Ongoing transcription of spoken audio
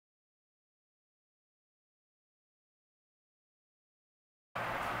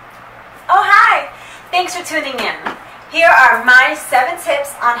Thanks for tuning in. Here are my 7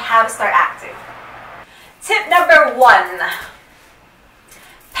 tips on how to start acting. Tip number 1,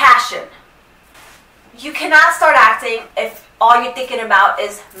 passion. You cannot start acting if all you're thinking about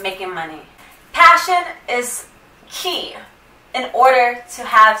is making money. Passion is key in order to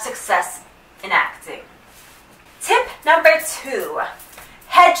have success in acting. Tip number 2,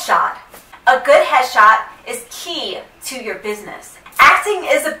 headshot. A good headshot is key to your business. Acting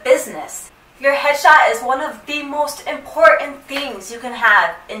is a business. Your headshot is one of the most important things you can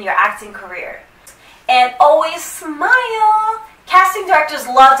have in your acting career. And always smile. Casting directors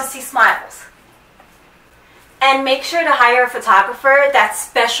love to see smiles. And make sure to hire a photographer that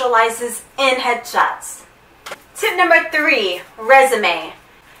specializes in headshots. Tip number 3, resume.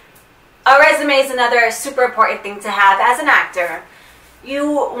 A resume is another super important thing to have as an actor. You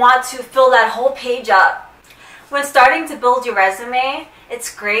want to fill that whole page up. When starting to build your resume,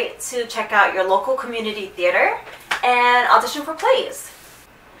 it's great to check out your local community theater and audition for plays.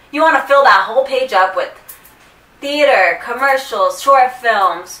 You want to fill that whole page up with theater, commercials, short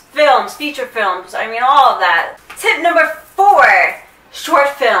films, feature films, all of that. Tip number 4, short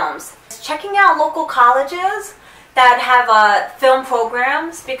films. Checking out local colleges that have film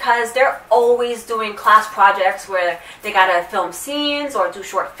programs, because they're always doing class projects where they gotta film scenes or do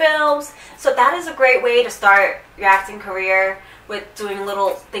short films. So that is a great way to start your acting career, with doing little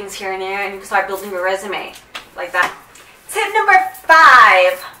things here and there, and you can start building your resume like that. Tip number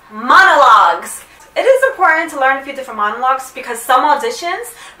 5, monologues. It is important to learn a few different monologues because some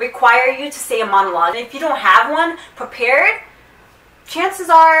auditions require you to say a monologue. And if you don't have one prepared, chances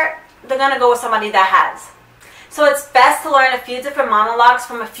are they're gonna go with somebody that has. So it's best to learn a few different monologues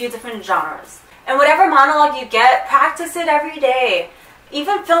from a few different genres. And whatever monologue you get, practice it every day.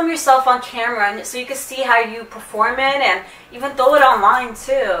 Even film yourself on camera so you can see how you perform it, and even throw it online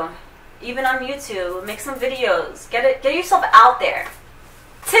too. Even on YouTube, make some videos. Get yourself out there.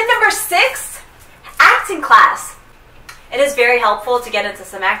 Tip number 6, acting class. It is very helpful to get into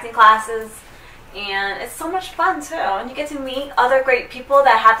some acting classes, and it's so much fun too. And you get to meet other great people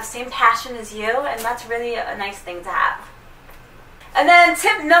that have the same passion as you, and that's really a nice thing to have. And then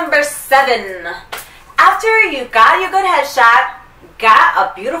tip number 7, after you got your good headshot, got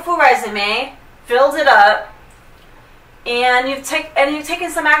a beautiful resume, filled it up, and you've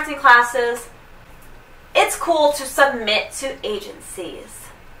taken some acting classes, it's cool to submit to agencies.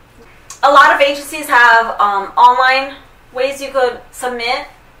 A lot of agencies have online ways you could submit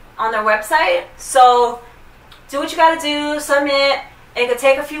on their website. So do what you gotta do, submit. It could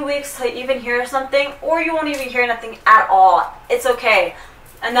take a few weeks to even hear something, or you won't even hear nothing at all. It's okay.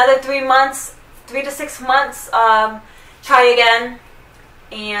 Another 3 to 6 months, try again,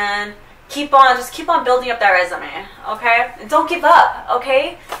 and just keep on building up that resume, okay? And don't give up,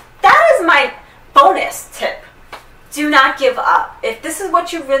 okay? That is my bonus tip. Do not give up. If this is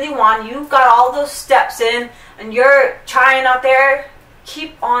what you really want, you've got all those steps in, and you're trying out there,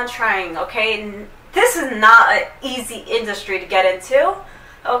 keep on trying, okay? And this is not an easy industry to get into,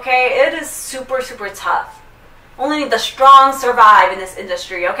 okay? It is super, super tough. Only the strong survive in this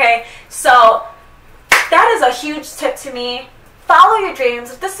industry, okay? So that is a huge tip to me. Follow your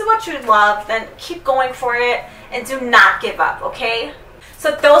dreams. If this is what you love, then keep going for it and do not give up, okay?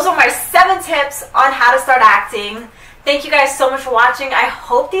 So those are my 7 tips on how to start acting. Thank you guys so much for watching. I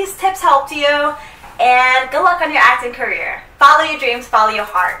hope these tips helped you, and good luck on your acting career. Follow your dreams, follow your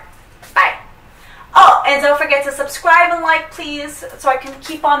heart. Bye. Oh, and don't forget to subscribe and like, please, so I can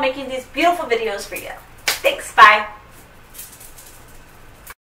keep on making these beautiful videos for you. Thanks. Bye.